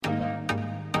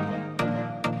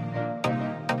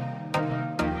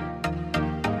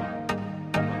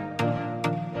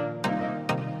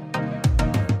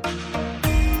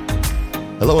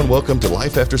Hello and welcome to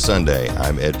Life After Sunday.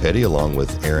 I'm Ed Petty along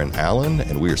with Aaron Allen,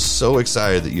 and we are so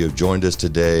excited that you have joined us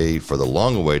today for the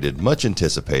long-awaited,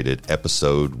 much-anticipated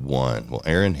Episode 1. Well,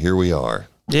 Aaron, here we are.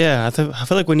 Yeah, I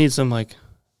feel like we need some,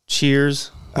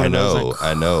 cheers. I know.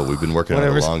 We've been working on it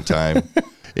a long time.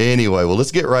 Anyway, well,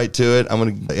 let's get right to it. I'm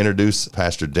going to introduce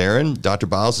Pastor Deron. Dr.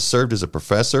 Biles has served as a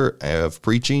professor of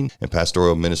preaching and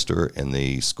pastoral minister in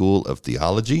the School of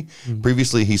Theology. Mm-hmm.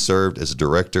 Previously, he served as a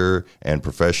director and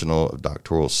professional of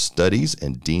doctoral studies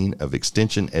and dean of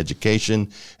extension education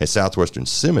at Southwestern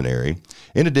Seminary.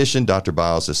 In addition, Dr.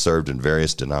 Biles has served in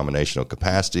various denominational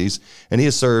capacities, and he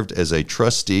has served as a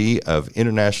trustee of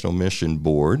International Mission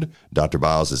Board. Dr.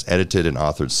 Biles has edited and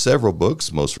authored several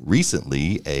books, most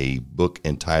recently a book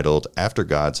entitled After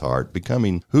God's Heart,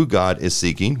 Becoming Who God is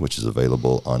Seeking, which is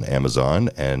available on Amazon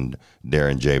and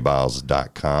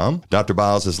DaronJBiles.com. Dr.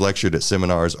 Biles has lectured at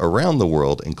seminars around the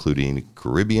world, including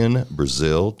Caribbean,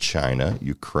 Brazil, China,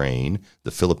 Ukraine,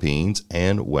 the Philippines,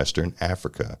 and Western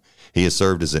Africa. He has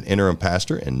served as an interim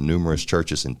pastor in numerous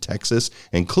churches in Texas,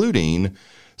 including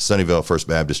Sunnyvale First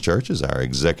Baptist Church as our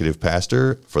executive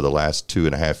pastor for the last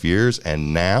 2.5 years,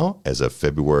 and now, as of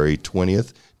February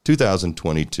 20th,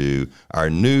 2022, our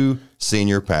new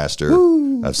senior pastor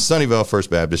of Sunnyvale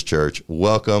First Baptist Church.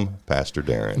 Welcome, Pastor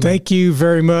Deron. Thank you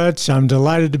very much. I'm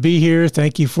delighted to be here.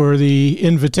 Thank you for the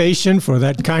invitation, for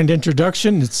that kind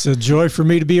introduction. It's a joy for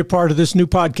me to be a part of this new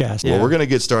podcast. Well, we're going to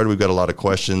get started. We've got a lot of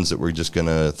questions that we're just going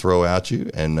to throw at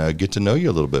you and get to know you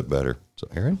a little bit better. So,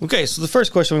 Aaron? Okay, so the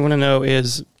first question we want to know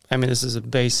is, this is a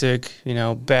basic,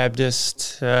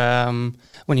 Baptist,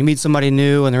 when you meet somebody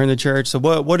new and they're in the church. So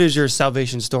what is your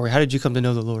salvation story? How did you come to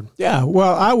know the Lord? Yeah,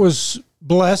 well, I was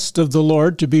blessed of the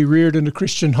Lord to be reared in a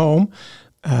Christian home.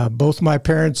 Both my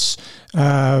parents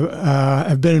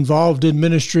have been involved in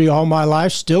ministry all my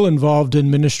life, still involved in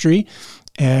ministry.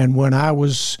 And when I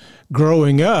was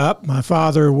growing up, my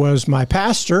father was my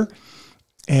pastor,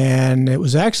 and it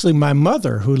was actually my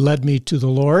mother who led me to the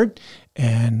Lord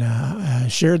and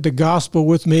shared the gospel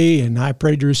with me, and I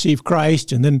prayed to receive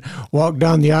Christ, and then walked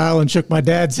down the aisle and shook my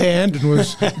dad's hand and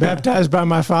was baptized by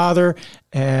my father.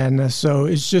 And so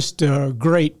it's just a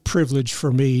great privilege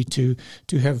for me to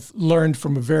have learned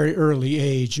from a very early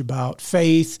age about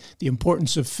faith, the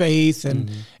importance of faith, and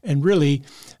really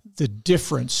the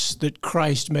difference that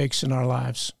Christ makes in our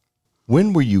lives.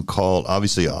 When were you called?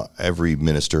 Obviously, every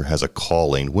minister has a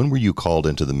calling. When were you called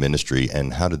into the ministry,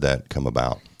 and how did that come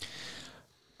about?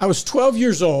 I was 12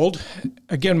 years old.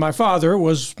 Again, my father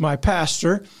was my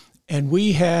pastor, and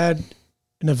we had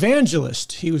an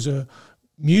evangelist. He was a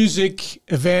music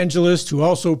evangelist who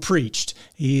also preached.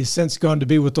 He has since gone to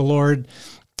be with the Lord,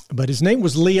 but his name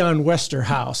was Leon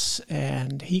Westerhouse,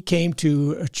 and he came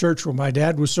to a church where my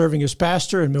dad was serving as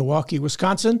pastor in Milwaukee,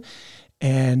 Wisconsin,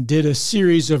 and did a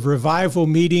series of revival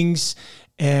meetings.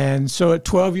 And so at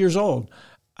 12 years old,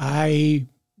 I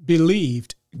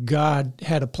believed God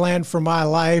had a plan for my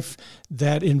life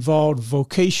that involved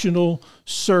vocational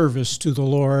service to the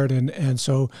Lord. And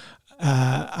so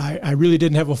I really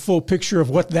didn't have a full picture of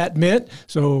what that meant.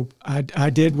 So I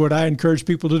did what I encourage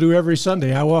people to do every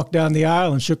Sunday. I walked down the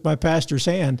aisle and shook my pastor's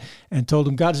hand and told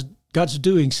him God's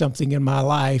doing something in my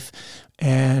life.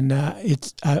 And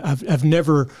I've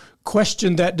never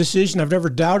questioned that decision. I've never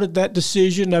doubted that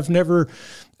decision. I've never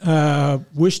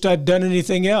wished I'd done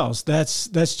anything else. That's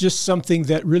just something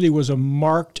that really was a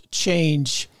marked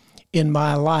change in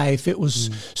my life. It was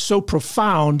so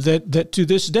profound that to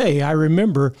this day I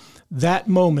remember that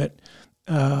moment,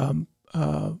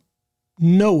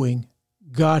 knowing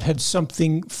God had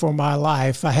something for my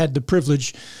life. I had the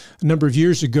privilege a number of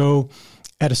years ago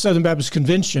at a Southern Baptist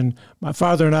convention. My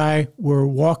father and I were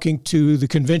walking to the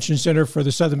convention center for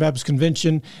the Southern Baptist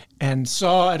Convention and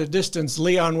saw at a distance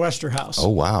Leon Westerhouse. Oh,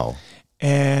 wow.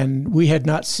 And we had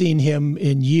not seen him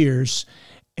in years.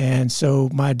 And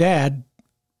so my dad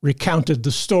recounted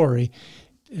the story.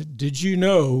 Did you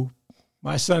know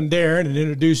my son Deron, and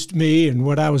introduced me and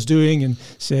what I was doing, and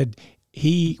said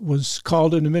he was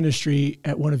called into ministry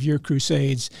at one of your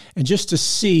crusades. And just to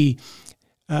see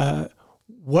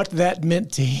what that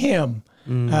meant to him,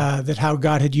 that how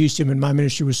God had used him in my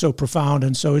ministry was so profound.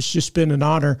 And so it's just been an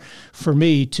honor for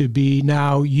me to be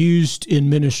now used in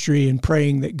ministry, and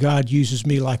praying that God uses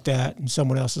me like that in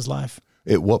someone else's life.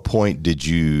 At what point did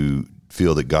you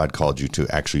feel that God called you to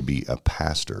actually be a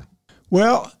pastor?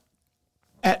 Well,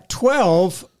 at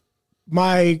 12,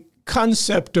 my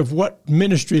concept of what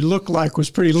ministry looked like was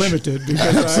pretty limited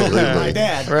because I had my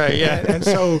dad. Right, yeah. And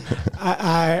so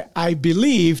I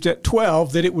believed at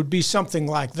 12 that it would be something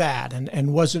like that,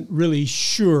 and wasn't really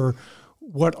sure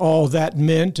what all that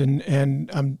meant,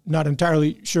 and I'm not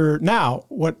entirely sure now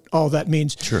what all that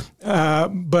means. Sure.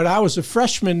 But I was a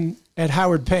freshman at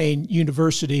Howard Payne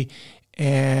University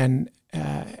and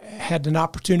had an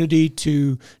opportunity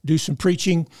to do some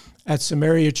preaching at some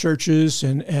area churches,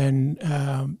 and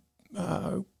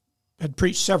had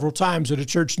preached several times at a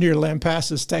church near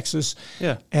Lampasas, Texas.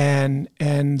 Yeah. And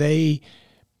they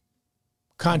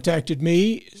contacted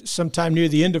me sometime near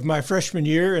the end of my freshman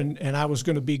year, and I was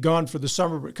going to be gone for the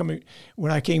summer, but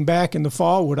when I came back in the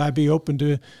fall, would I be open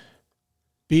to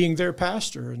being their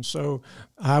pastor? And so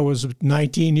I was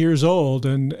 19 years old,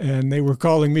 and they were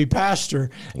calling me pastor.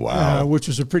 Wow. Which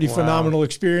was a pretty phenomenal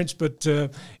experience, but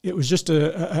it was just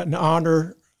an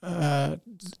honor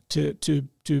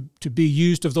to be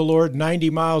used of the Lord.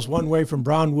 90 miles one way from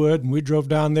Brownwood, and we drove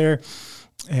down there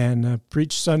and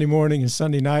preached Sunday morning and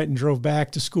Sunday night and drove back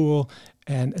to school.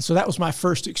 And so that was my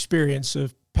first experience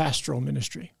of pastoral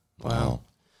ministry. Wow.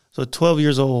 So 12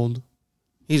 years old,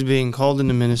 he's being called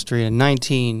into ministry. At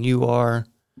 19, you are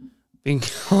being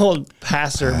called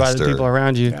pastor by the people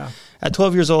around you. Yeah. At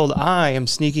 12 years old, I am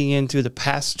sneaking into the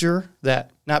pasture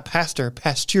that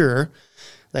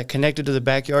connected to the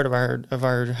backyard of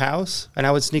our house, and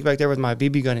I would sneak back there with my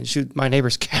BB gun and shoot my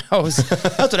neighbor's cows.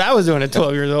 That's what I was doing at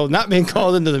 12 years old, not being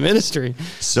called into the ministry.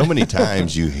 So many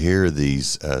times you hear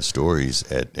these stories,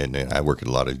 and I work at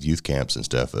a lot of youth camps and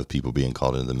stuff of people being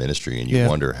called into the ministry, and you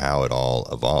wonder how it all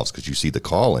evolves, because you see the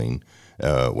calling,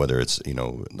 whether it's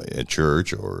a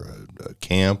church or a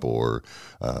camp or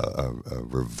a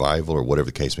revival or whatever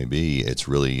the case may be. It's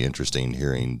really interesting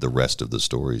hearing the rest of the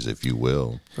stories, if you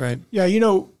will. Right. Yeah,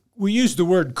 we use the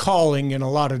word calling in a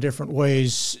lot of different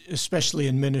ways, especially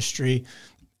in ministry.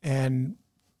 And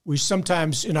we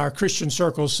sometimes in our Christian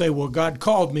circles say, well, God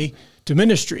called me to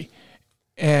ministry.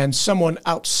 And someone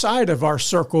outside of our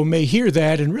circle may hear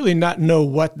that and really not know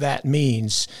what that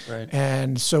means. Right.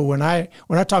 And so when I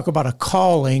talk about a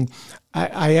calling,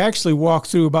 I actually walk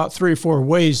through about 3 or 4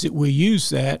 ways that we use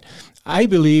that. I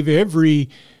believe every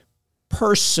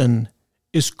person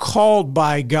is called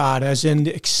by God, as in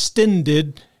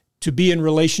extended to be in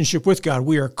relationship with God.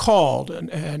 We are called.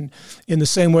 And in the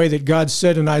same way that God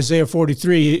said in Isaiah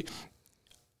 43,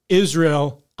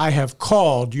 Israel, I have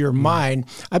called, you're mine.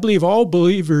 I believe all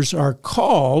believers are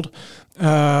called.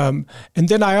 And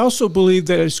then I also believe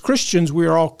that as Christians, we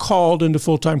are all called into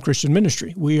full-time Christian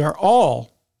ministry. We are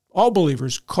all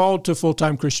believers called to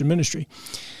full-time Christian ministry.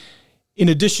 In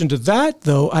addition to that,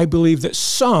 though, I believe that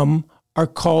some are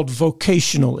called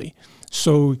vocationally.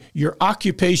 So your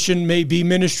occupation may be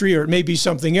ministry or it may be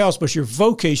something else, but your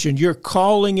vocation, your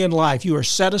calling in life, you are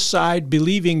set aside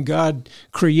believing God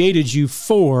created you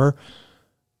for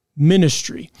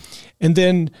ministry. And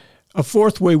then a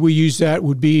fourth way we use that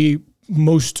would be,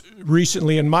 most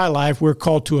recently in my life, we're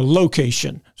called to a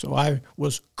location. So I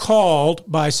was called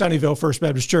by Sunnyvale First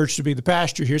Baptist Church to be the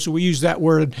pastor here. So we use that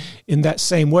word in that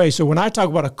same way. So when I talk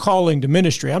about a calling to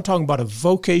ministry, I'm talking about a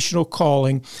vocational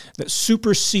calling that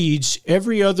supersedes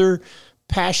every other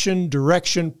passion,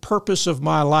 direction, purpose of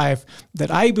my life,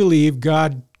 that I believe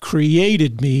God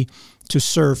created me to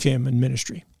serve him in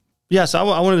ministry. Yeah, so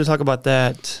I wanted to talk about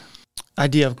that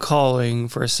idea of calling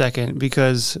for a second,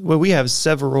 because we have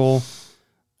several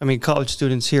college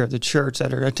students here at the church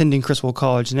that are attending Criswell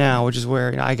College now, which is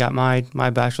where I got my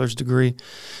bachelor's degree.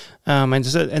 And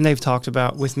they've talked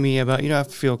with me about, I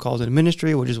feel called into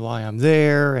ministry, which is why I'm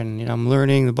there, and, I'm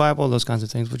learning the Bible, those kinds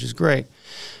of things, which is great.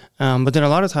 But then a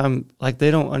lot of time, they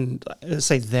don't,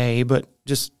 but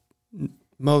just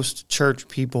most church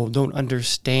people don't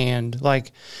understand,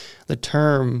 the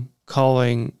term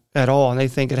calling at all, and they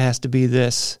think it has to be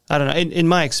this. I don't know. In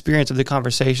my experience of the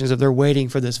conversations, they're waiting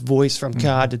for this voice from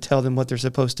God to tell them what they're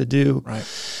supposed to do. Right.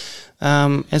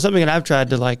 And something that I've tried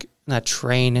to not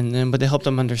train in them, but to help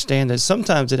them understand that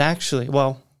sometimes it actually,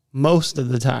 most of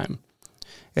the time,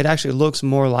 it actually looks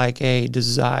more like a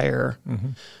desire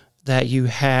that you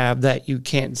have that you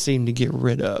can't seem to get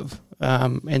rid of.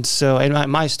 And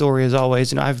my story is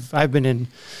always, I've been in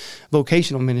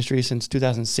vocational ministry since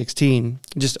 2016,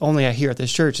 just only here at this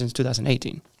church since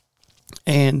 2018.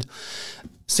 And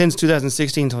since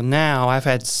 2016 till now, I've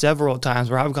had several times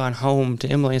where I've gone home to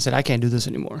Emily and said, I can't do this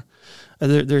anymore.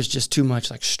 There's just too much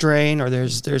strain, or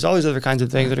there's all these other kinds of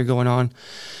things that are going on.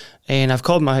 And I've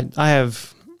called I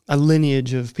have a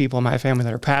lineage of people in my family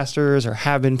that are pastors or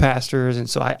have been pastors. And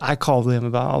so I call them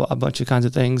about a bunch of kinds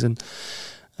of things. And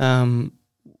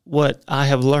what I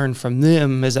have learned from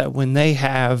them is that when they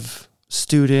have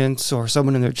students or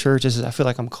someone in their church that says, I feel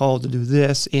like I'm called to do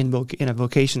this in a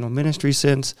vocational ministry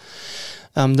sense,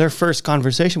 their first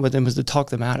conversation with them is to talk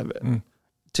them out of it,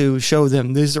 to show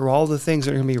them these are all the things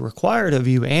that are going to be required of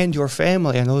you and your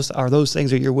family, and those are those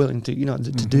things that you're willing to,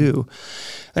 to do.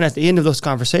 And at the end of those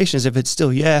conversations, if it's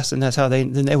still yes, and that's how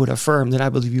then they would affirm, then I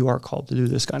believe you are called to do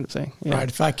this kind of thing. Yeah. Right.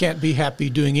 If I can't be happy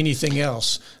doing anything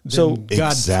else, then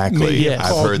God exactly.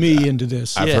 called me into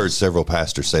this. I've heard several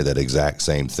pastors say that exact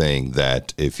same thing,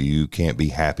 that if you can't be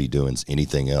happy doing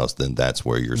anything else, then that's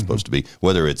where you're supposed to be,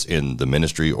 whether it's in the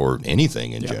ministry or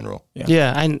anything in general.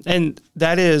 Yeah. And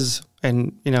that is,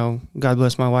 and, God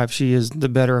bless my wife, she is the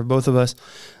better of both of us.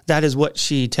 That is what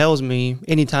she tells me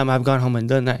anytime I've gone home and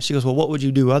done that. She goes, well, what would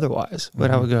you do otherwise?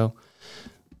 But I would go,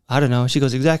 I don't know. She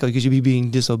goes, exactly, because you'd be being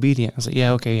disobedient. I was like,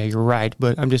 yeah, okay, yeah, you're right.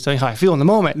 But I'm just telling you how I feel in the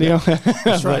moment.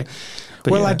 That's right.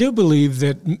 But I do believe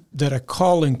that a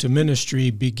calling to ministry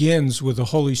begins with a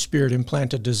Holy Spirit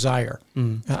implanted desire.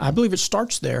 I believe it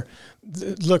starts there.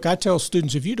 Look, I tell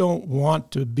students, if you don't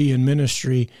want to be in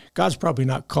ministry, God's probably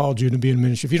not called you to be in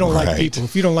ministry. If you don't like people,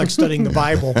 if you don't like studying the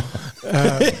Bible,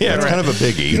 it's kind of a biggie.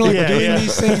 If you don't like doing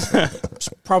these things, it's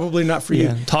probably not for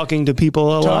you. Talking to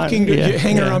people a lot.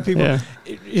 Hanging around people. Yeah.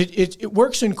 It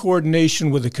works in coordination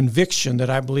with a conviction that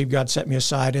I believe God set me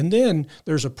aside. And then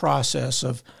there's a process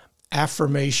of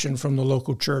affirmation from the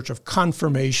local church, of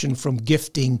confirmation from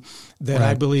gifting that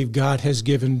I believe God has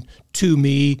given to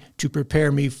me to prepare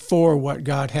me for what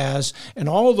God has. And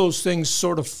all those things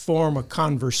sort of form a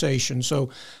conversation. So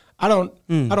I don't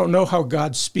know how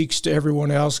God speaks to everyone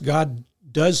else. God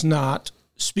does not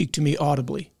speak to me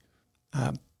audibly.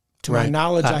 To my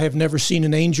knowledge, I have never seen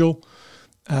an angel.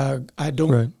 I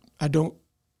don't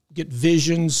get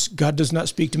visions. God does not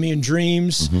speak to me in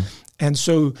dreams. And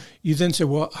so you then say,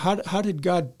 well, how did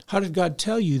God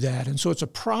tell you that? And so it's a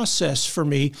process for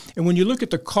me. And when you look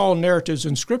at the call narratives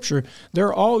in Scripture,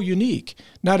 they're all unique.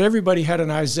 Not everybody had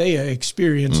an Isaiah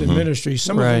experience in ministry.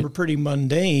 Some of them are pretty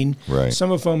mundane.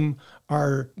 Some of them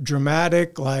are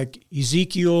dramatic, like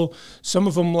Ezekiel. Some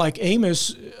of them, like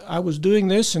Amos, I was doing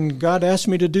this and God asked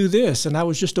me to do this, and I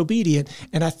was just obedient.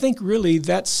 And I think really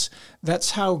that's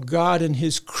how God in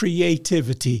his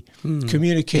creativity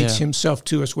communicates himself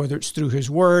to us, whether it's through his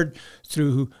word,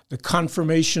 through the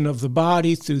confirmation of the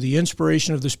body, through the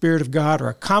inspiration of the Spirit of God, or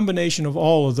a combination of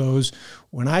all of those.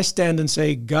 When I stand and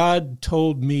say, God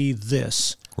told me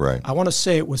this, I want to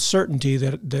say it with certainty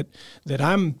that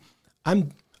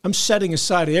I'm setting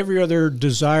aside every other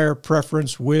desire,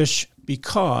 preference, wish,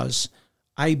 because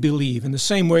I believe. In the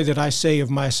same way that I say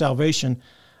of my salvation,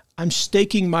 I'm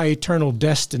staking my eternal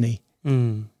destiny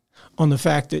on the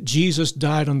fact that Jesus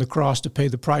died on the cross to pay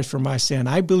the price for my sin.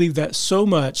 I believe that so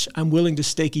much, I'm willing to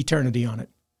stake eternity on it.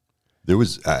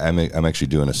 I'm actually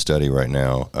doing a study right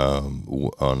now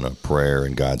on a prayer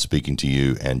and God speaking to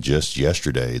you. And just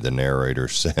yesterday, the narrator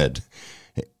said,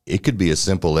 it could be as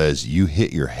simple as you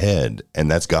hit your head, and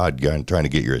that's God trying to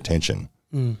get your attention.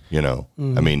 I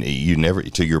mean, you never,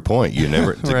 to your point,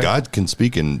 God can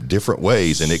speak in different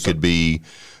ways, and it could be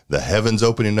the heavens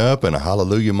opening up and a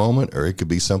hallelujah moment, or it could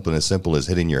be something as simple as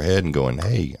hitting your head and going,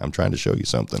 hey, I'm trying to show you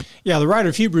something. Yeah, the writer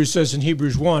of Hebrews says in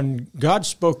Hebrews 1, God's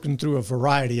spoken through a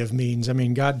variety of means. I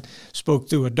mean, God spoke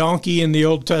through a donkey in the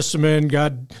Old Testament.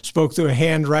 God spoke through a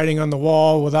hand writing on the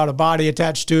wall without a body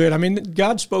attached to it. I mean,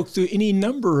 God spoke through any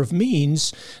number of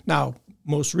means. Now,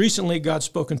 most recently, God's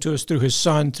spoken to us through his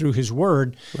Son, through his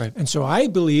word. And so I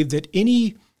believe that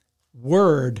any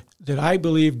word that I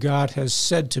believe God has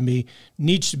said to me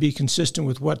needs to be consistent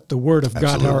with what the Word of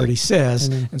God already says.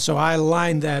 And so I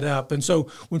line that up. And so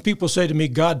when people say to me,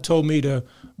 God told me to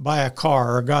buy a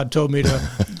car, or God told me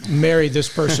to marry this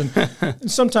person,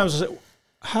 sometimes I say,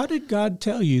 how did God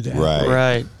tell you that?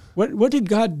 Right. What did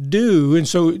God do? And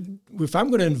so if I'm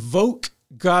going to invoke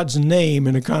God's name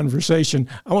in a conversation,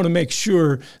 I want to make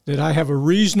sure that I have a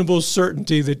reasonable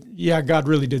certainty that, yeah, God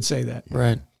really did say that.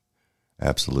 Right.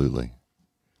 Absolutely.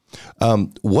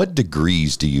 What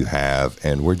degrees do you have,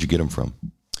 and where'd you get them from?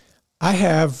 I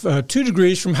have 2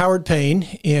 degrees from Howard Payne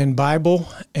in Bible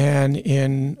and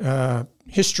in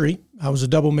history. I was a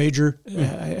double major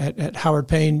at Howard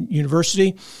Payne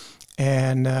University.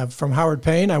 And from Howard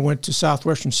Payne, I went to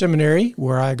Southwestern Seminary,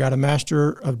 where I got a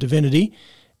Master of Divinity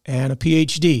and a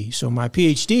PhD. So my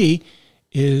PhD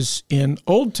is in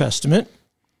Old Testament.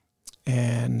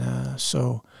 And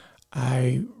so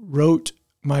I wrote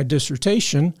my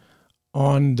dissertation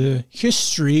on the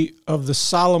history of the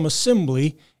solemn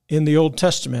assembly in the Old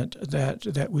Testament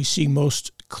that we see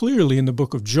most clearly in the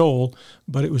book of Joel,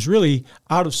 but it was really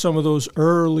out of some of those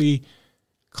early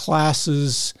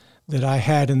classes that I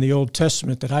had in the Old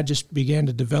Testament that I just began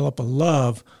to develop a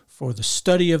love for the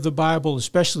study of the Bible,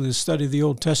 especially the study of the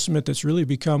Old Testament, that's really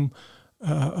become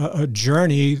a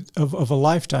journey of a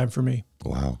lifetime for me.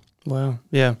 Wow. Wow.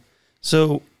 Yeah.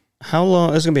 So how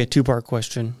long, this is going to be a two-part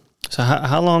question. So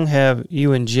how long have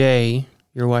you and Jay,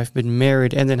 your wife, been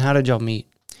married? And then how did y'all meet?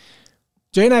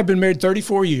 Jay and I have been married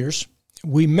 34 years.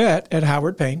 We met at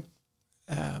Howard Payne.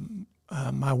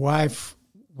 My wife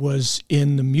was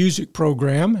in the music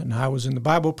program, and I was in the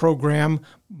Bible program.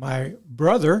 My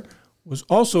brother was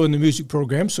also in the music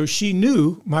program, so she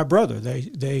knew my brother.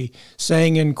 They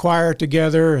sang in choir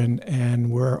together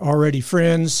and were already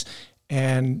friends.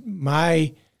 And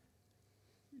my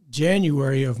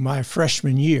January of my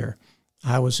freshman year,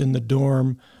 I was in the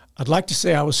dorm. I'd like to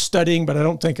say I was studying, but I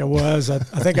don't think I was. I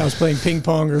think I was playing ping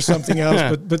pong or something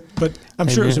else, but I'm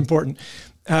sure it was important.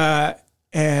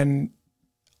 And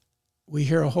we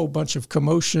hear a whole bunch of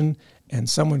commotion, and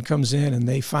someone comes in and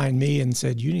they find me and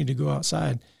said, "You need to go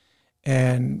outside."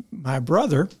 And my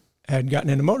brother had gotten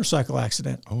in a motorcycle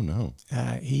accident. Oh, no.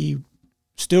 He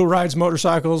still rides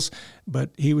motorcycles, but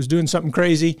he was doing something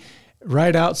crazy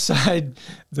right outside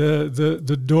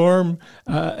the dorm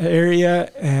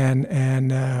area,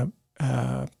 and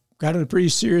got in a pretty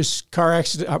serious car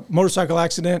accident, motorcycle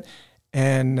accident,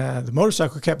 and the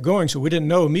motorcycle kept going, so we didn't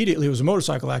know immediately it was a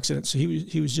motorcycle accident. So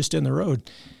he was just in the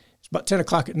road. It's about 10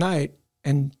 o'clock at night,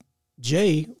 and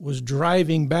Jay was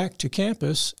driving back to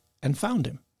campus and found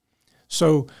him.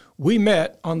 So we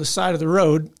met on the side of the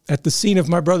road at the scene of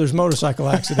my brother's motorcycle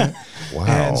accident. Wow.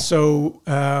 And so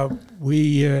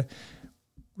we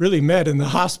really met in the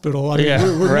hospital. I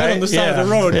mean, we're met on the side of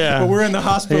the road, but we're in the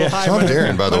hospital. Yeah. Hi, I'm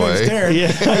Darren, by the way. My name's Darren.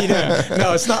 Yeah. How you doing?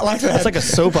 No, it's not like that. It's like a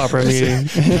soap opera meeting.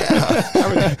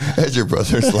 As your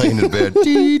brother's laying in bed.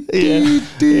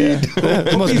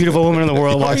 The most beautiful woman in the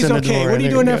world walks in the door. What are you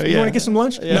doing now? You want to get some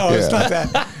lunch? Yeah. No, it's not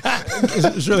that.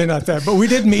 It's really not that. But we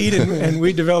did meet, and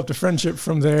we developed a friendship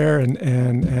from there, and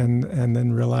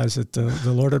then realized that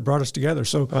the Lord had brought us together.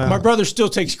 So my brother still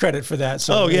takes credit for that.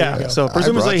 So So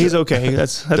presumably he's okay.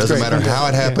 That's doesn't great. matter how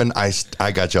it happened. I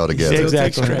got y'all together.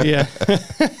 Exactly. Yeah.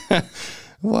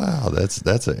 Wow,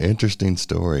 that's an interesting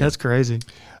story. That's crazy.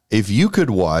 If you could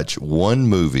watch one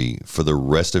movie for the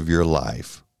rest of your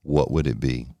life, what would it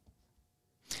be?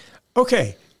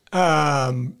 Okay.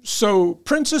 So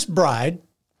Princess Bride.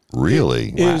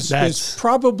 Really? Is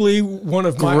probably one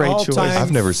of my all-time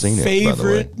I've never seen it, by the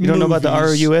way. You don't know about the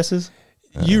ROUSs?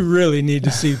 You really need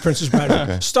to see Princess Bride.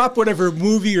 Okay. Stop whatever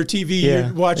movie or TV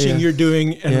you're watching, you're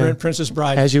doing, and rent Princess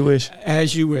Bride. As you wish.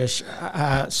 As you wish.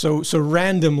 So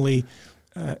randomly,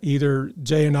 either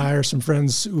Jay and I or some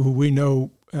friends who we know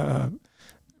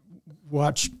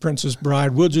watch Princess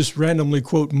Bride. We'll just randomly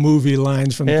quote movie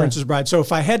lines from the Princess Bride. So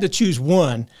if I had to choose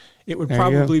one, it would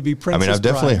probably be Princess Bride. I mean, I've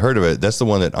definitely heard of it. That's the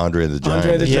one that Andre the Giant.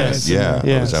 Andre the Giant. Yeah.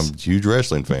 I'm a huge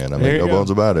wrestling fan. I mean, no bones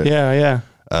about it. Yeah.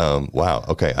 Wow.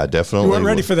 Okay. I definitely. You weren't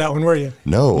ready for that one, were you?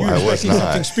 No, you were I was not.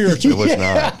 Something spiritual. It was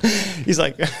not. He's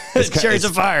like, Chariots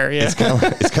of Fire. Yeah. It's kind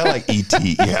of like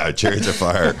E.T. Yeah, Chariots of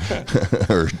Fire,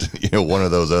 or one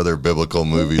of those other biblical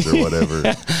movies or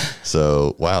whatever.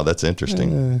 So wow, that's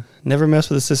interesting. Never mess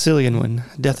with a Sicilian one.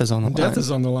 Death is on the line. Death is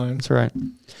on the line. That's right.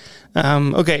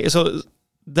 Okay, so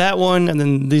that one, and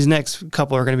then these next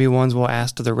couple are going to be ones we'll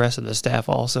ask to the rest of the staff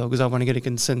also, because I want to get a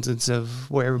consensus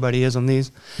of where everybody is on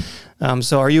these.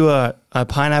 So are you a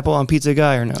pineapple on pizza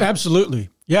guy or no? Absolutely.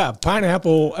 Yeah,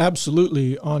 pineapple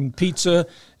absolutely on pizza.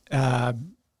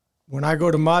 When I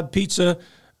go to Mod Pizza,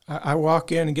 I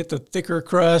walk in and get the thicker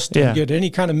crust and get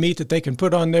any kind of meat that they can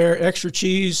put on there, extra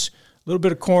cheese, a little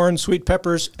bit of corn, sweet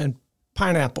peppers, and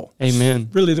pineapple. Amen.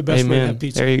 It's really the best way to have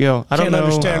pizza. There you go. I don't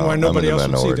understand why nobody else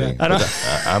would see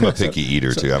that. I'm a picky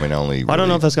eater too. I mean, I don't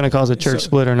know if that's going to cause a church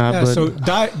split or not. Yeah, but. So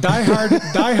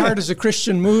Die Hard is a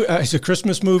Christian movie. It's a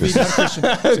Christmas movie. Not Christian.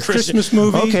 It's a Christmas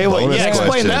movie. Okay, well,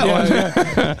 explain that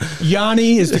one.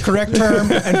 Yanni is the correct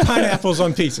term, and pineapples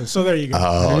on pizza. So there you go.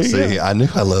 Oh, see, I knew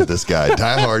I love this guy.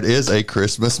 Die Hard is a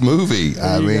Christmas movie.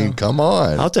 I mean, come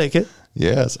on. I'll take it.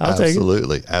 Yes,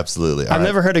 absolutely. Absolutely. I've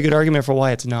never heard a good argument for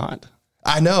why it's not.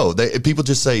 I know. People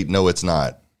just say, no, it's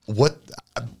not. What?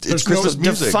 It's Christmas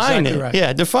music. Define exactly it. Right.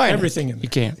 Yeah, define everything it. In there. You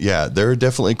can't. Yeah, there are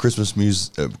definitely Christmas movies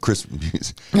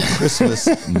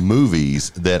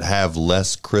that have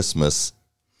less Christmas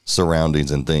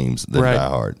surroundings and themes than Die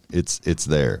Hard. It's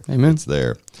there. Amen. It's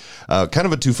there. Kind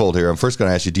of a twofold here. I'm first going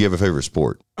to ask you, do you have a favorite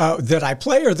sport? That I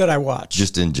play or that I watch?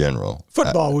 Just in general.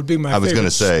 Football would be my favorite. I was going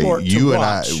to say, you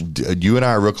and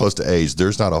I are real close to age.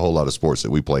 There's not a whole lot of sports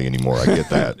that we play anymore. I get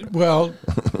that. Well,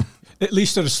 at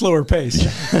least at a slower pace.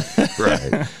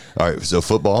 Right. All right. So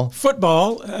football?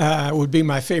 Football would be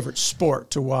my favorite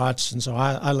sport to watch. And so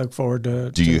I look forward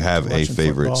to. Do you have a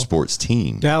favorite football. Sports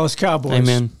team? Dallas Cowboys.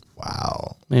 Amen.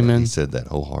 Wow. Amen. He said that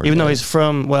wholeheartedly. Even though he's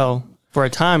from, For a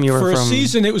time, you were for from a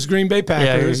season. It was Green Bay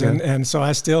Packers, Yeah, and so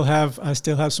I still have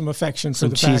some affection for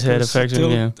the Packers. Cheesehead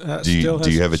affection. Still,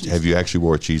 have you actually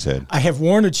wore a cheese head? I have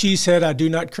worn a cheese head. I do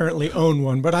not currently own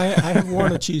one, but I have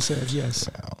worn a cheese head. Yes.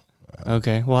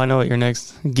 Okay. Well, I know what your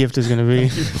next gift is going to be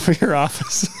for your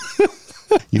office.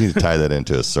 You need to tie that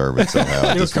into a sermon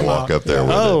somehow. Just walk up there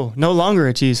with it. Oh, no longer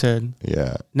a cheesehead.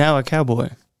 Yeah. Now a cowboy.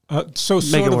 So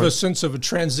sort of a sense of a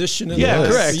transition.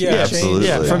 Correct. Yeah, absolutely.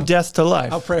 Yeah, from death to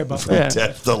life. I'll pray about From that.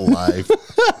 death to life.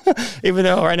 Even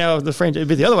though right now the French, it'd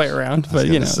be the other way around. But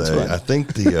it's fine. I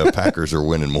think the Packers are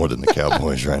winning more than the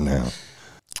Cowboys right now.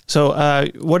 So,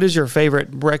 what is your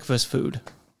favorite breakfast food?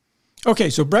 Okay,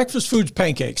 so breakfast food's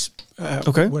pancakes.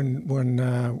 Okay.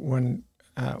 When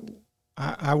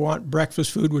I want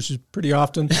breakfast food, which is pretty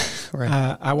often,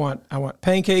 Right. I want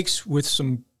pancakes with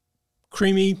some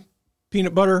creamy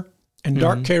peanut butter and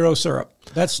dark Karo syrup.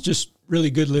 That's just really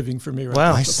good living for me right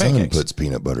Wow. now. My So son pancakes. puts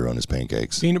peanut butter on his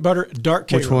pancakes. Peanut butter, dark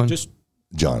Karo. Which one? Just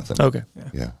Jonathan. Okay.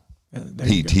 Yeah. there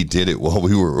He you go. did it while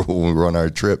we were on our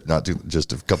trip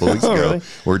just a couple of weeks ago. Really?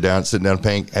 We're sitting down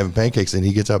having pancakes, and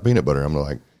he gets out peanut butter. I'm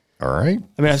like, all right.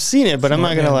 I mean, I've seen it, but I'm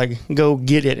not going to go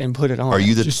get it and put it on. Are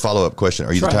you the follow-up question?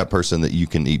 Are you the try type of person that you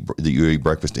can eat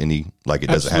breakfast it doesn't have to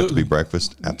be Absolutely.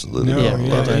 breakfast? Absolutely. No, Yeah, yeah,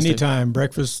 fantastic. anytime.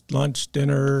 Breakfast, lunch,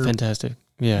 dinner. Fantastic.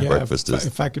 Yeah. Yeah, Breakfast is-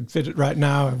 if I could fit it right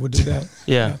now, I would do that.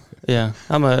 Yeah. Yeah.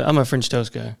 I'm a French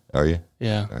toast guy. Are you?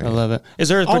 Yeah. I love it. Is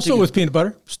there a Also particular- with peanut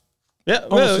butter. yeah,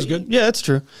 almost as good. Yeah, that's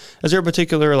true. Is there a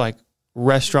particular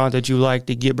restaurant that you like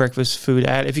to get breakfast food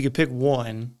at? If you could pick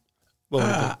one, what would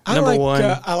it be? Number one.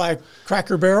 I like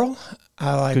Cracker Barrel.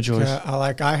 Good choice. I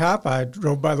like IHOP. I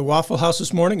drove by the Waffle House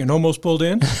this morning and almost pulled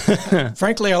in.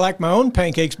 Frankly, I like my own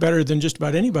pancakes better than just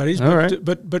about anybody's. All right.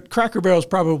 But Cracker Barrel is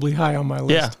probably high on my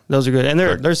list. Yeah, those are good, and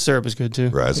their syrup is good too.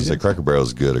 Right. As I say, Cracker Barrel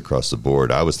is good across the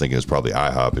board. I was thinking it's probably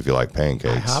IHOP if you like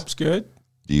pancakes. IHOP's good.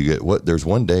 Do you get what? There's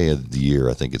one day of the year,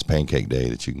 I think it's Pancake Day,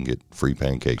 that you can get free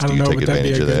pancakes. I Do don't you know, take but that'd be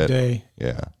advantage a of good that? day.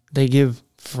 Yeah. They give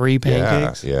free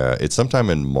pancakes. Yeah. It's sometime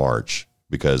in March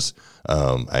because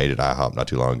I ate at IHOP not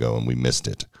too long ago and we missed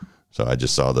it. So I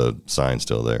just saw the sign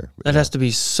still there. That has to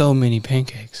be so many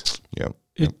pancakes. Yep.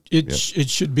 It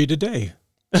should be today.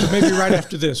 So maybe right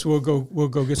after this, we'll go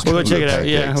get some. We'll go check it out.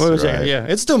 Yeah, pancakes, we'll go check right. it. Yeah,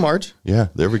 it's still March. Yeah,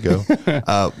 there we go.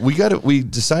 We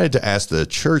decided to ask the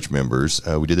church members.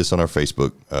 We did this on our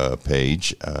Facebook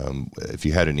page. If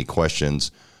you had any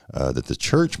questions that the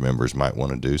church members might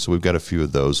want to do, so we've got a few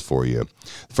of those for you.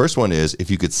 The first one is, if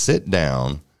you could sit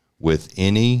down with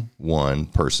any one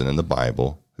person in the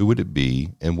Bible, who would it be,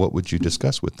 and what would you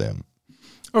discuss with them?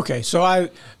 Okay, so I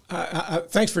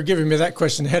thanks for giving me that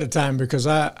question ahead of time, because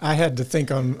I had to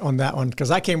think on that one, because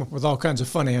I came up with all kinds of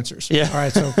fun answers. Yeah. All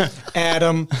right. So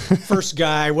Adam, first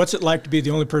guy. What's it like to be the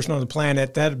only person on the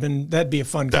planet? That'd be a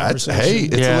fun conversation. Hey,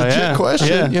 it's Yeah, a legit yeah, question.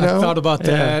 yeah. You know, I thought about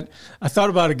Yeah. that. I thought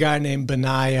about a guy named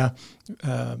Benaiah.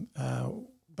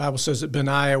 Bible says that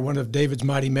Benaiah, one of David's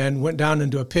mighty men, went down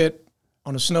into a pit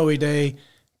on a snowy day,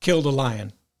 killed a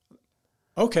lion.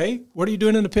 Okay, what are you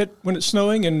doing in the pit when it's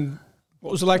snowing, and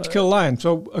what was it like to kill a lion?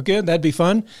 So again, that'd be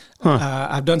fun.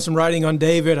 I've done some writing on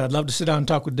David. I'd love to sit down and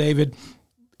talk with David.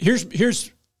 Here's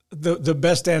the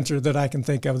best answer that I can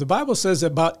think of. The Bible says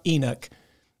about Enoch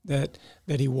that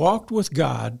he walked with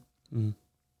God,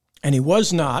 and he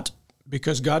was not,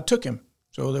 because God took him.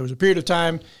 So there was a period of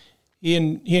time he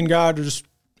and God were just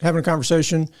having a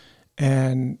conversation,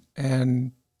 and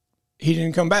he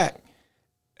didn't come back,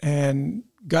 and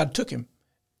God took him.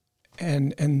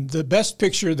 And the best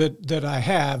picture that I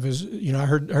have is, I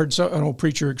heard an old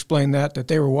preacher explain that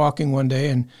they were walking one day,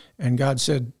 and God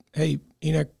said, "Hey,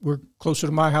 Enoch, we're closer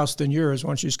to my house than yours. Why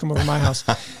don't you just come over to my house?"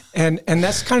 and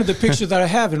that's kind of the picture that I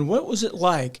have. And what was it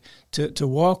like to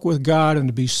walk with God and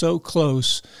to be so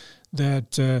close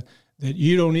that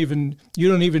you don't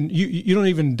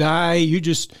even die. You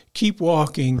just keep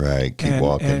walking. Right, keep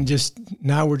walking. And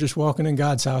now we're just walking in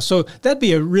God's house. So that'd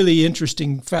be a really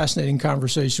interesting, fascinating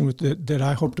conversation that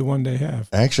I hope to one day have.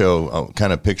 Actually, I'll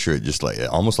kind of picture it just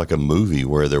almost like a movie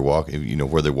where they're walking.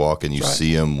 You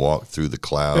see them walk through the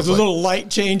clouds. There's a little light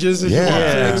changes as you walk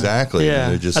Yeah, through. exactly. Yeah,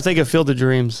 They're just, I think of Field of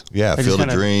Dreams. yeah, They just Field of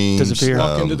kinda Dreams. disappear.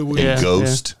 Walk into the and woods.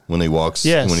 Ghost when he walks,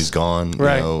 Yes. when he's gone.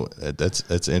 Right.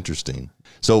 That's interesting.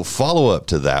 So follow up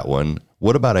to that one.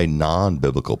 What about a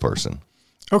non-biblical person?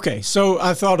 Okay, so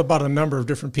I thought about a number of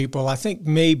different people. I think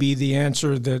maybe the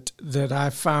answer that I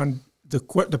found, the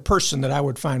person that I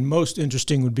would find most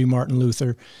interesting would be Martin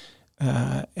Luther,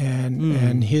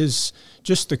 and his,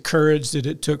 just the courage that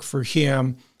it took for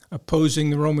him opposing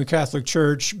the Roman Catholic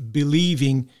Church,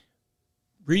 reading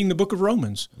the book of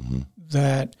Romans,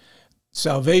 that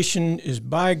salvation is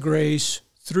by grace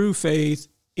through faith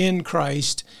in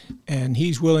Christ, and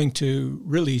he's willing to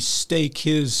really stake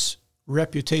his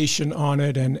reputation on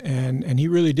it, and he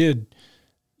really did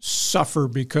suffer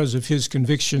because of his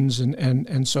convictions,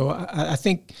 and so I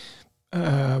think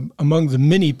among the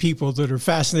many people that are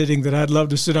fascinating that I'd love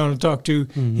to sit down and talk to,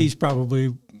 he's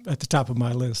probably at the top of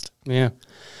my list. Yeah.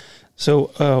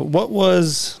 So what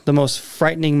was the most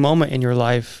frightening moment in your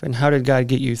life, and how did God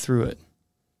get you through it?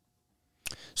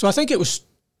 So I think it was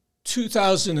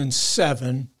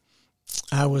 2007.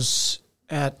 I was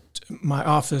at my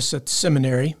office at the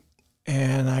seminary,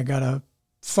 and I got a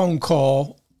phone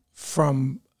call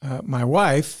from my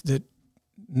wife that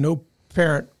no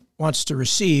parent wants to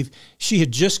receive. She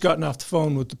had just gotten off the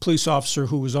phone with the police officer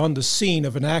who was on the scene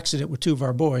of an accident with two of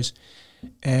our boys,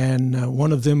 and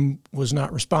one of them was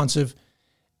not responsive,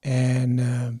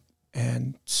 and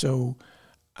so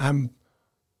I'm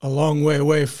a long way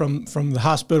away from the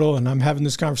hospital, and I'm having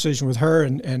this conversation with her,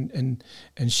 and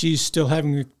she's still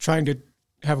trying to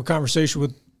have a conversation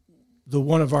with the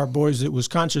one of our boys that was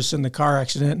conscious in the car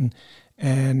accident,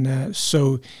 and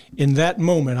so in that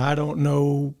moment, I don't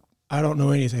know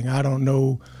anything. I don't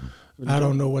know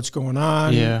what's going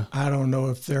on. Yeah. I don't know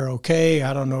if they're okay.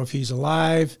 I don't know if he's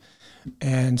alive.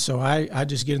 And so I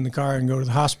just get in the car and go to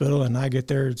the hospital, and I get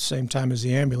there at the same time as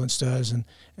the ambulance does,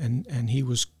 and he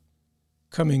was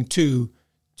coming to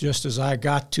just as I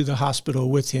got to the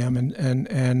hospital with him,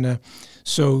 and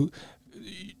so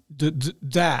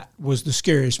that was the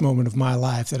scariest moment of my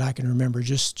life that I can remember.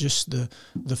 Just the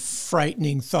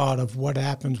frightening thought of what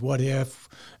happens, what if,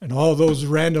 and all those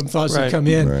random thoughts that come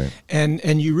in, right.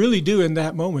 and you really do in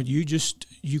that moment.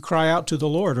 You cry out to the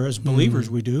Lord, or as believers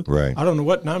we do. Right. I don't know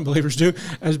what non-believers do.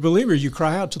 As believers, you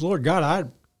cry out to the Lord. God,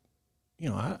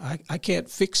 I can't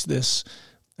fix this.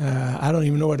 I don't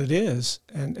even know what it is,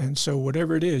 and so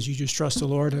whatever it is, you just trust the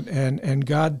Lord, and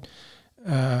God.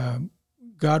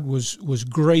 God was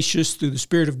gracious through the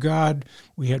Spirit of God.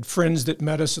 We had friends that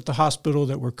met us at the hospital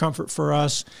that were comfort for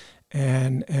us,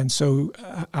 and so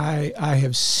I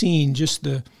have seen just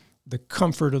the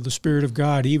comfort of the Spirit of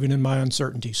God even in my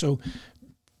uncertainty. So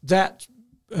that's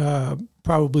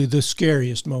probably the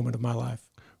scariest moment of my life.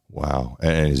 Wow.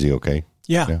 And is he okay?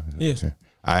 Yeah, he is. Okay.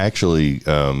 I actually,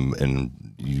 and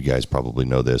you guys probably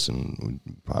know this, and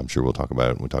I'm sure we'll talk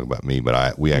about it when we talk about me,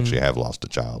 but we actually have lost a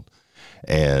child.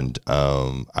 And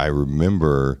I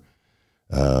remember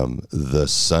the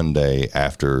Sunday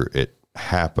after it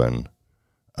happened,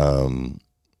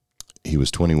 he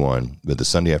was 21, but the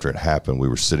Sunday after it happened, we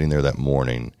were sitting there that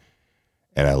morning,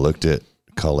 and I looked at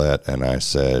Colette and I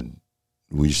said,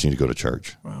 we just need to go to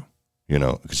church. Wow.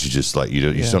 Because you just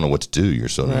you just don't know what to do. You're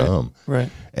so numb. Right.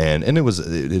 And it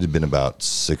had been about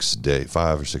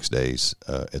 5 or 6 days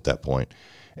at that point.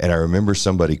 And I remember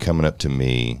somebody coming up to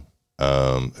me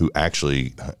who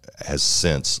actually has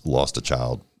since lost a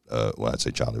child. Well, I'd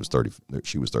say child. It was 30.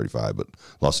 She was 35, but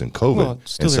lost in COVID. Well,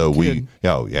 still and so kid.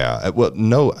 Well,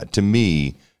 no. To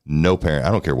me, no parent.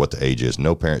 I don't care what the age is.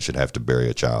 No parent should have to bury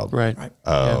a child. Right.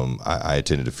 I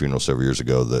attended a funeral several years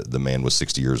ago. The man was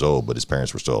 60 years old, but his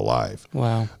parents were still alive.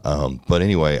 Wow. But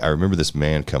anyway, I remember this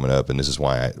man coming up, and this is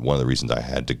why one of the reasons I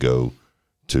had to go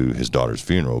to his daughter's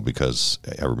funeral, because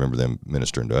I remember them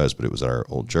ministering to us, but it was at our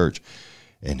old church.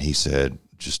 And he said,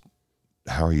 just,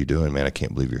 how are you doing, man? I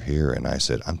can't believe you're here. And I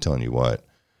said, I'm telling you what,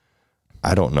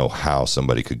 I don't know how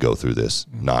somebody could go through this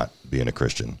not being a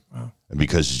Christian. Wow.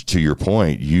 Because to your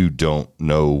point, you don't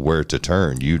know where to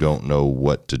turn. You don't know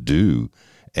what to do.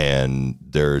 And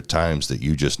there are times that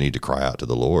you just need to cry out to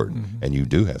the Lord, and you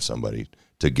do have somebody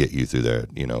to get you through there.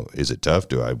 Is it tough?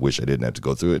 Do I wish I didn't have to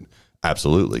go through it?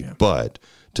 Absolutely. Yeah. But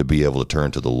to be able to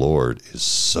turn to the Lord is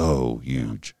so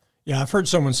huge. Yeah, I've heard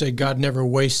someone say God never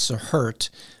wastes a hurt.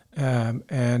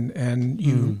 And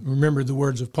you remember the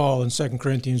words of Paul in 2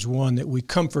 Corinthians 1, that we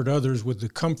comfort others with the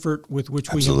comfort with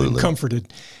which we have been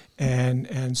comforted.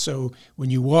 And so when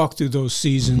you walk through those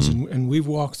seasons, and we've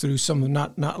walked through some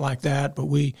not like that, but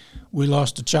we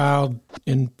lost a child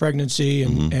in pregnancy,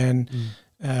 and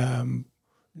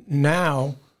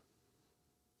now,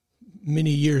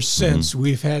 many years since,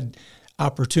 we've had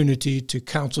opportunity to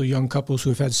counsel young couples who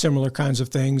have had similar kinds of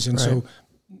things. And so,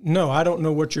 no, I don't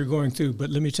know what you're going through, but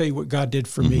let me tell you what God did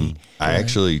for me. I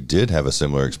actually did have a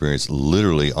similar experience,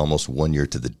 literally almost 1 year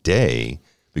to the day,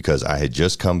 because I had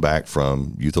just come back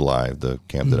from Youth Alive, the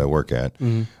camp that I work at.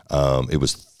 It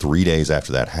was 3 days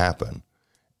after that happened.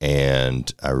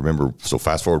 And I remember, so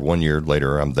fast forward 1 year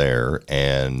later, I'm there,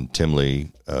 and Tim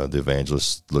Lee, the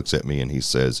evangelist, looks at me and he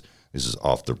says, this is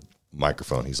off the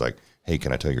microphone, he's like, hey,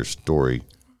 can I tell your story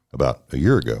about a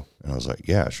year ago? And I was like,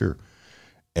 yeah, sure.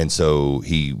 And so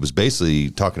he was basically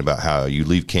talking about how you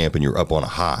leave camp and you're up on a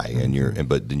high,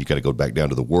 but then you got to go back down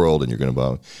to the world and you're going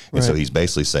to, and so he's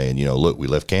basically saying, look, we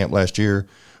left camp last year.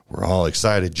 We're all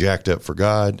excited, jacked up for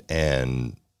God,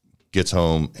 and gets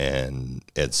home and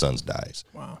Ed's son dies.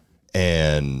 Wow.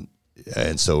 And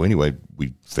so anyway,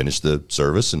 we finish the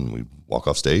service and we walk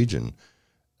off stage, and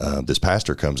this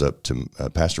pastor comes up to a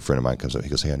pastor friend of mine comes up. He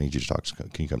goes, "Hey, I need you to talk.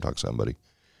 Can you come talk to somebody?"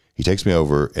 He takes me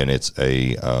over, and it's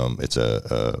a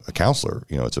counselor.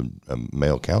 It's a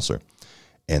male counselor,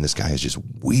 and this guy is just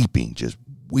weeping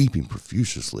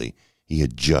profusely. He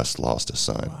had just lost a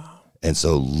son. Wow. And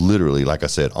so literally, like I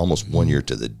said, almost 1 year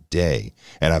to the day.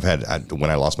 And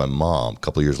when I lost my mom, a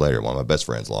couple of years later, one of my best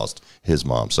friends lost his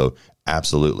mom. So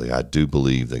absolutely, I do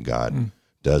believe that God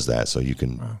does that so you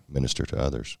can minister to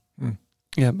others.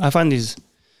 Yeah, I find these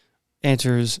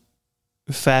answers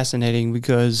fascinating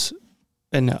because,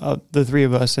 and the three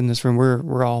of us in this room,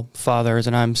 we're all fathers,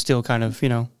 and I'm still kind of,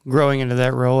 growing into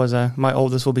that role as my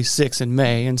oldest will be 6 in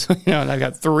May. And so, and I've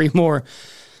got 3 more,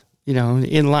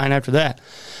 in line after that.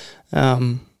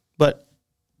 But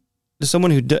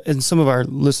someone and some of our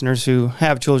listeners who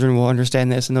have children will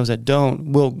understand this, and those that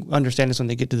don't will understand this when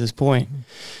they get to this point. Mm-hmm.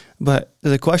 But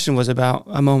the question was about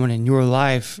a moment in your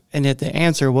life, and yet the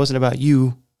answer wasn't about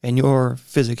you and your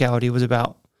physicality. It was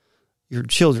about your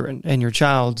children and your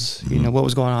child's, what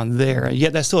was going on there. And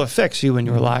yet that still affects you in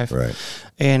your life. Right.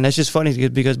 And that's just funny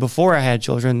because before I had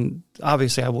children,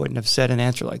 obviously I wouldn't have said an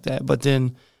answer like that. But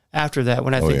then after that,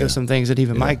 when I think of some things that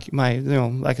even my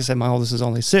like I said, my oldest is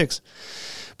only 6,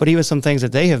 but even some things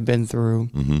that they have been through,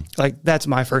 like that's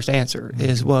my first answer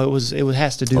is, well, it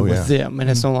has to do with them. And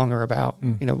it's no longer about,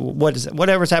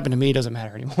 whatever's happened to me doesn't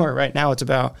matter anymore. Right now it's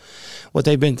about what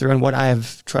they've been through and what I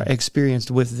have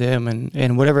experienced with them,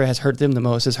 and whatever has hurt them the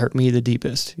most has hurt me the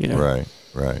deepest,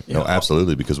 Right. Yeah. No,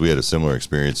 absolutely. Because we had a similar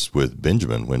experience with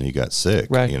Benjamin when he got sick,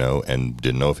 and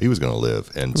didn't know if he was going to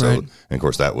live. And so, and of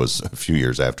course that was a few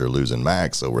years after losing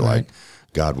Max. So we're like,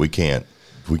 God, we can't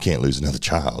lose another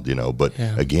child, but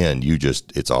again,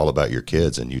 it's all about your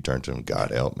kids, and you turn to them,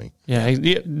 God help me.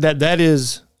 Yeah. That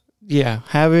is,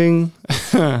 having,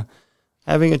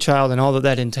 having a child and all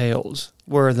that entails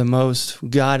were the most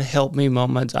God help me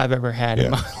moments I've ever had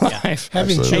in my life.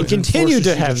 Having children and continue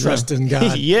to have trust in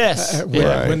God. Yes.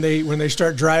 When they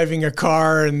start driving a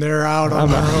car and they're out on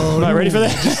their own. I'm not ready for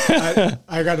that.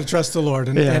 I got to trust the Lord.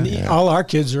 And all our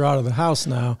kids are out of the house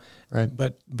now. Right.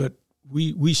 But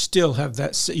we still have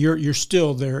that. You're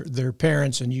still their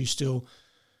parents, and you still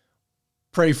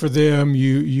pray for them.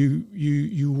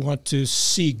 You want to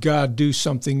see God do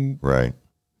something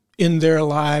in their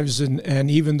lives,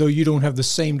 and even though you don't have the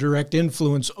same direct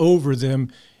influence over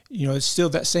them, it's still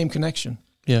that same connection.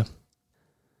 Yeah.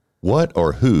 What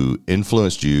or who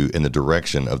influenced you in the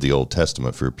direction of the Old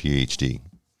Testament for a PhD?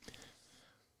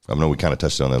 I know we kind of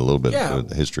touched on that a little bit with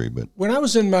the history, but when I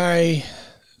was in my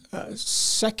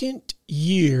second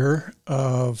year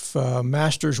of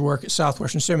master's work at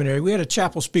Southwestern Seminary, we had a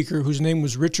chapel speaker whose name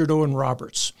was Richard Owen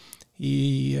Roberts.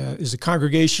 He is a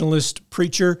Congregationalist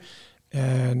preacher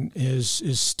and is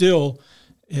still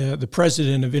the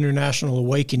president of International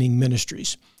Awakening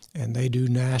Ministries. And they do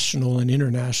national and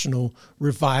international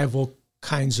revival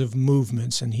kinds of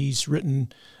movements. And he's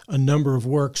written a number of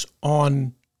works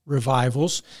on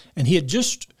revivals. And he had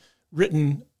just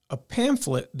written a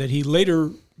pamphlet that he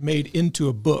later made into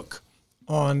a book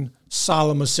on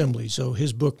solemn assembly. So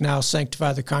his book now,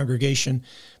 Sanctify the Congregation,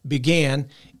 began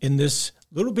in this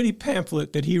little bitty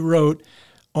pamphlet that he wrote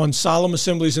on solemn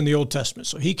assemblies in the Old Testament.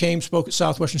 So he came, spoke at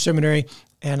Southwestern Seminary,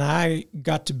 and I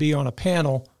got to be on a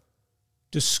panel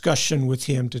discussion with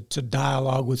him, to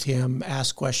dialogue with him,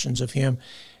 ask questions of him.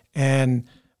 And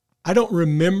I don't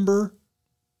remember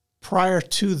prior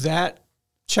to that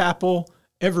chapel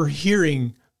ever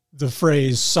hearing the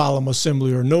phrase solemn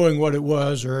assembly or knowing what it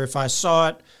was, or if I saw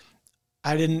it,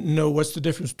 I didn't know what's the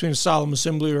difference between a solemn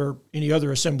assembly or any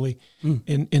other assembly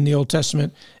in the Old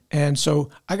Testament. And so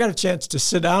I got a chance to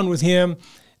sit down with him,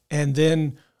 and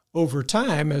then over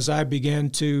time, as I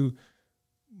began to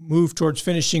move towards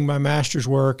finishing my master's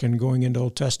work and going into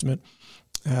Old Testament,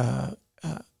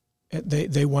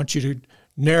 they want you to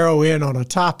narrow in on a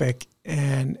topic,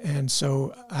 and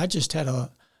so I just had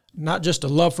not just a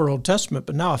love for Old Testament,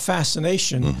 but now a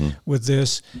fascination with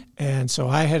this. And so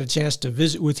I had a chance to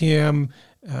visit with him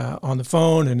on the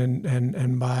phone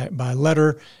and by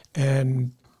letter,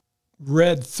 and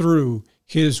read through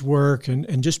his work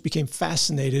and just became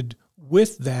fascinated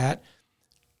with that,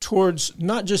 towards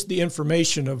not just the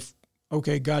information of,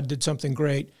 okay, God did something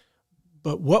great,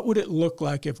 but what would it look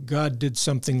like if God did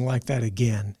something like that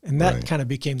again? And that Right. kind of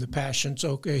became the passion.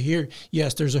 So, okay, here,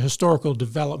 yes, there's a historical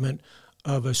development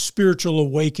of a spiritual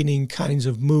awakening kinds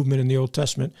of movement in the Old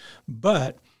Testament,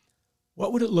 but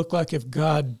what would it look like if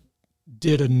God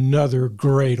did another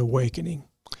great awakening?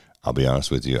 I'll be honest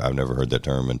with you, I've never heard that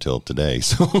term until today.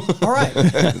 So All right.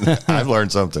 I've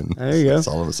learned something. There you go.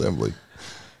 Solemn assembly.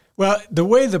 Well, the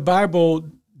way the Bible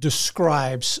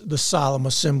describes the solemn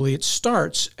assembly, it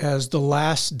starts as the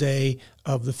last day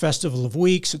of the Festival of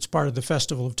Weeks. It's part of the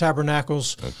Festival of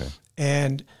Tabernacles. Okay.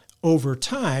 And over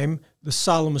time, the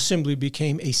solemn assembly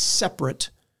became a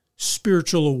separate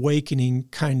spiritual awakening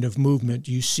kind of movement.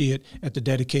 You see it at the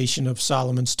dedication of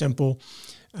Solomon's temple.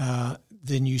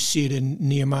 Then you see it in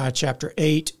Nehemiah chapter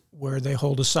 8, where they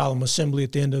hold a solemn assembly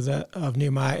at the end of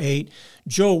Nehemiah 8.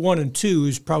 Joel 1 and 2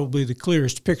 is probably the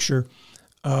clearest picture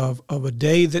of a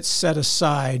day that's set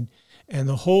aside. And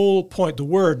the whole point, the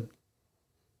word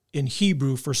in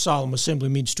Hebrew for solemn assembly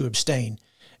means to abstain.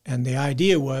 And the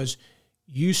idea was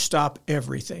you stop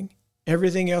everything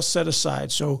else set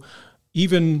aside. So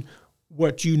even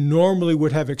what you normally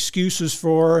would have excuses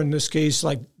for, in this case,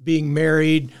 like being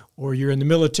married or you're in the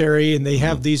military and they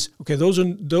have these, okay,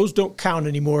 those don't count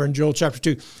anymore in Joel chapter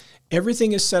 2.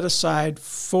 Everything is set aside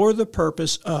for the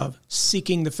purpose of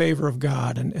seeking the favor of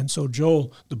God. And so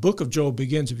Joel, the book of Joel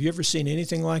begins, have you ever seen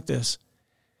anything like this?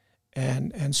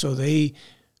 And so they,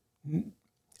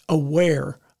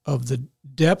 aware of the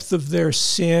depth of their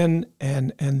sin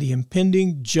and the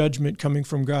impending judgment coming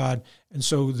from God. And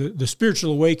so the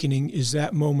spiritual awakening is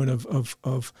that moment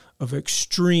of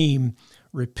extreme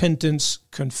repentance,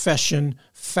 confession,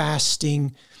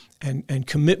 fasting, and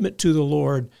commitment to the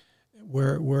Lord,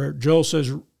 where Joel says,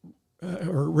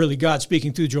 or really God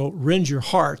speaking through Joel, rend your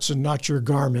hearts and not your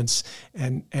garments,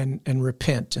 and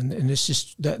repent. And it's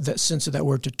just that sense of that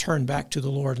word to turn back to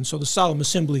the Lord. And so the solemn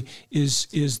assembly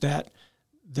is that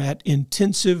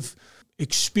intensive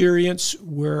experience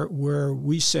where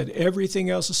we set everything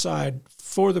else aside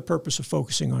for the purpose of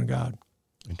focusing on God.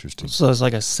 Interesting. So it's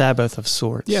like a Sabbath of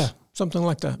sorts. Yeah, something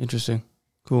like that. Interesting.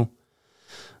 Cool.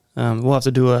 We'll have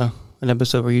to do an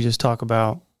episode where you just talk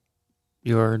about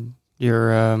your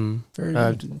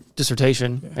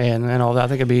dissertation and all that. I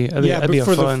think it'd be a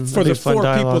fun for the four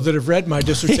dialogue. people that have read my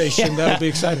dissertation, that'll be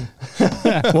exciting.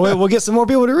 We'll get some more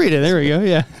people to read it. There we go.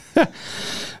 Yeah.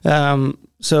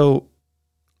 So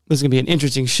this is going to be an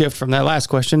interesting shift from that last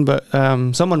question, but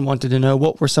someone wanted to know,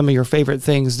 what were some of your favorite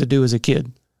things to do as a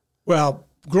kid? Well,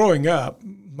 growing up,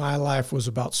 my life was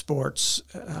about sports.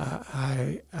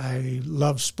 I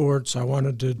loved sports. I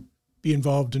wanted to be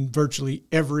involved in virtually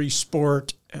every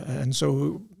sport, and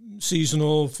so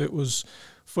seasonal, if it was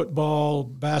football,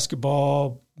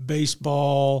 basketball,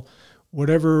 baseball,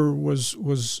 whatever was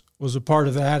a part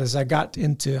of that. As I got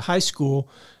into high school,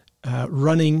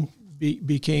 running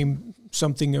became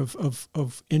something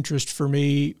of interest for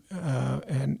me,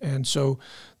 and so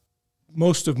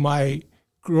most of my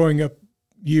growing up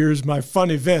years, my fun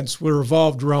events were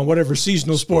revolved around whatever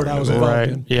seasonal sport I was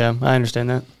involved in. Yeah, I understand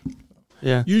that.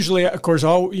 Yeah. Usually, of course,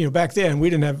 back then we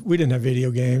didn't have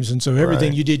video games, and so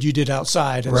everything Right. you did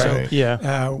outside. And Right. so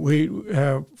Yeah. we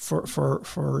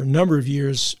for a number of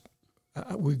years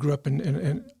we grew up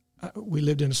in we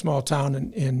lived in a small town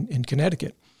in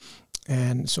Connecticut,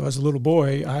 and so as a little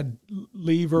boy I'd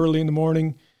leave early in the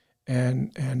morning,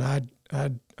 and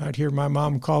I'd hear my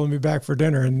mom calling me back for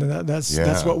dinner, and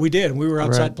that's what we did. And we were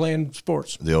outside playing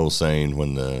sports. The old saying,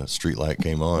 when the street light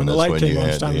came on, When the that's light when came you on,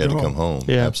 had, it's time you to had go to come home.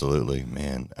 Yeah. Absolutely.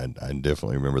 Man, I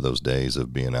definitely remember those days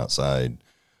of being outside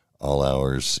all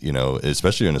hours,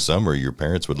 especially in the summer. Your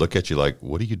parents would look at you like,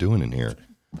 what are you doing in here?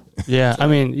 Yeah. I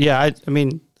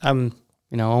mean, I'm,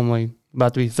 only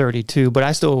about to be 32, but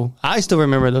I still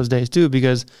remember those days too,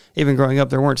 because even growing up,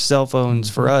 there weren't cell phones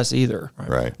for us either.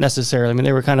 Right. Necessarily. I mean,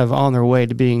 they were kind of on their way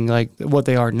to being like what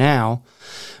they are now,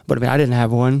 but I mean, I didn't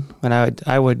have one, and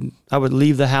I would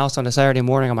leave the house on a Saturday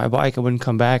morning on my bike. I wouldn't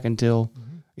come back until,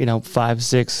 5,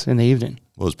 6 in the evening.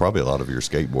 Well, it was probably a lot of your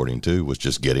skateboarding too, was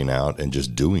just getting out and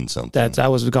just doing something. I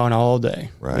was gone all day.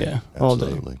 Right. Yeah. All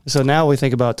Absolutely. day. So now we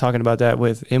think about talking about that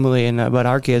with Emily and about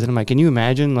our kids, and I'm like, can you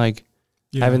imagine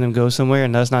having them go somewhere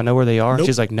and us not know where they are? Nope.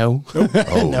 She's like, no.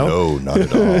 Oh, no, not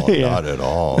at all. Yeah. Not at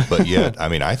all. But yet, I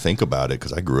mean, I think about it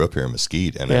because I grew up here in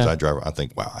Mesquite, and as I drive, I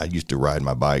think, wow, I used to ride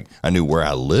my bike. I knew where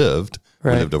I lived.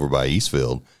 Right. I lived over by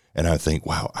Eastfield, and I think,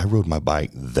 wow, I rode my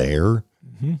bike there,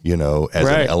 as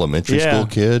Right. an elementary Yeah. school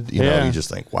kid. You Yeah. you just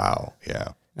think, wow, yeah.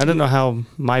 I don't know how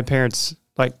my parents,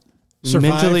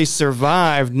 mentally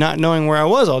survived not knowing where I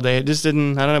was all day. It just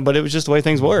didn't, I don't know, but it was just the way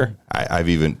things were. I've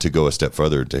even, to go a step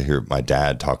further, to hear my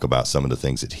dad talk about some of the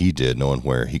things that he did, knowing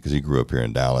where because he grew up here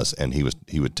in Dallas, and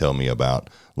he would tell me about,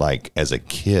 like, as a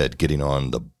kid getting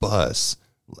on the bus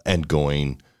and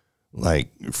going like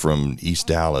from East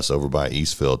Dallas over by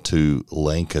Eastville to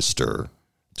Lancaster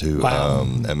to, wow.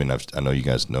 I mean, I know you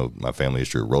guys know my family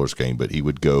history of roller skating, but he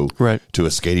would go to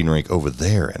a skating rink over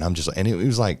there, and I'm just, and it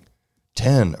was like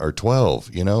 10 or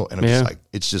 12, you know, and I'm just like,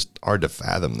 it's just hard to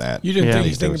fathom that. You didn't think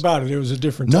anything about it. It was a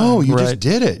different time. No, you just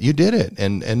did it. You did it.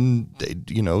 And they,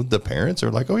 you know, the parents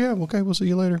are like, oh yeah, okay, we'll see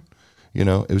you later. You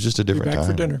know, it was just a different time. Be back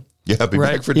for dinner. Yeah, be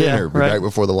back for dinner. Be back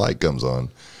before the light comes on.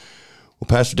 Well,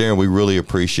 Pastor Deron, we really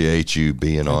appreciate you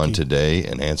being on today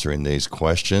and answering these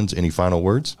questions. Any final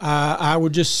words? I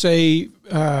would just say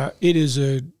it is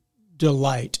a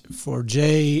delight for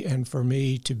Jay and for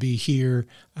me to be here.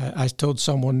 I told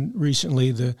someone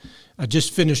recently I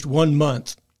just finished 1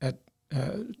 month at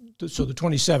so the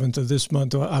 27th of this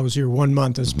month. I was here 1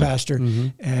 month as pastor,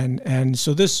 and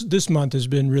so this month has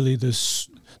been really the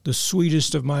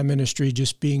sweetest of my ministry,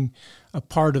 just being a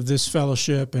part of this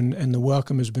fellowship, and the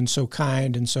welcome has been so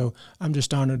kind, and so I'm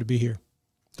just honored to be here.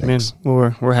 Thanks. Man,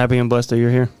 well, we're happy and blessed that you're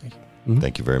here. Thank you.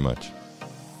 Thank you very much.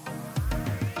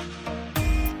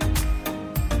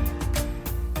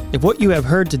 If what you have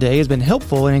heard today has been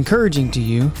helpful and encouraging to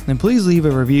you, then please leave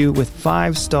a review with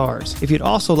 5 stars. If you'd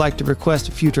also like to request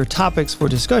future topics for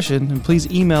discussion, then please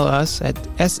email us at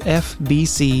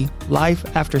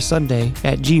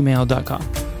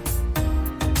sfbclifeaftersunday@gmail.com.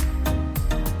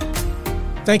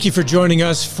 Thank you for joining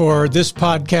us for this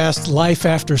podcast, Life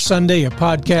After Sunday, a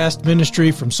podcast ministry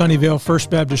from Sunnyvale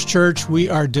First Baptist Church. We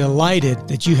are delighted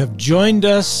that you have joined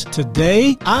us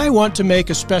today. I want to make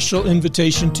a special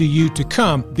invitation to you to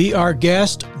come be our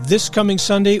guest this coming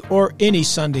Sunday or any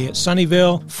Sunday at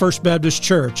Sunnyvale First Baptist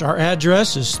Church. Our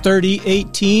address is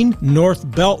 3018 North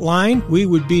Beltline. We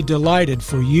would be delighted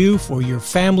for you, for your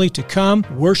family to come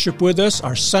worship with us.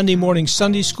 Our Sunday morning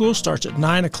Sunday school starts at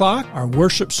 9 o'clock. Our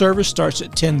worship service starts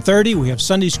at 10:30. We have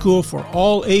Sunday school for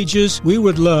all ages. We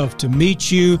would love to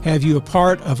meet you, have you a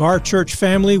part of our church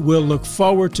family. We'll look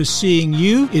forward to seeing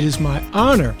you. It is my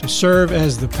honor to serve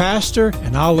as the pastor,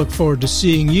 and I'll look forward to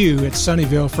seeing you at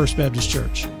Sunnyvale First Baptist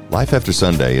Church. Life After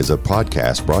Sunday is a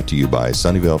podcast brought to you by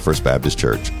Sunnyvale First Baptist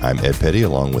Church. I'm Ed Petty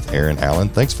along with Aaron Allen.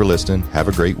 Thanks for listening. Have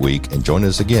a great week, and join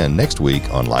us again next week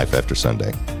on Life After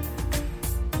Sunday.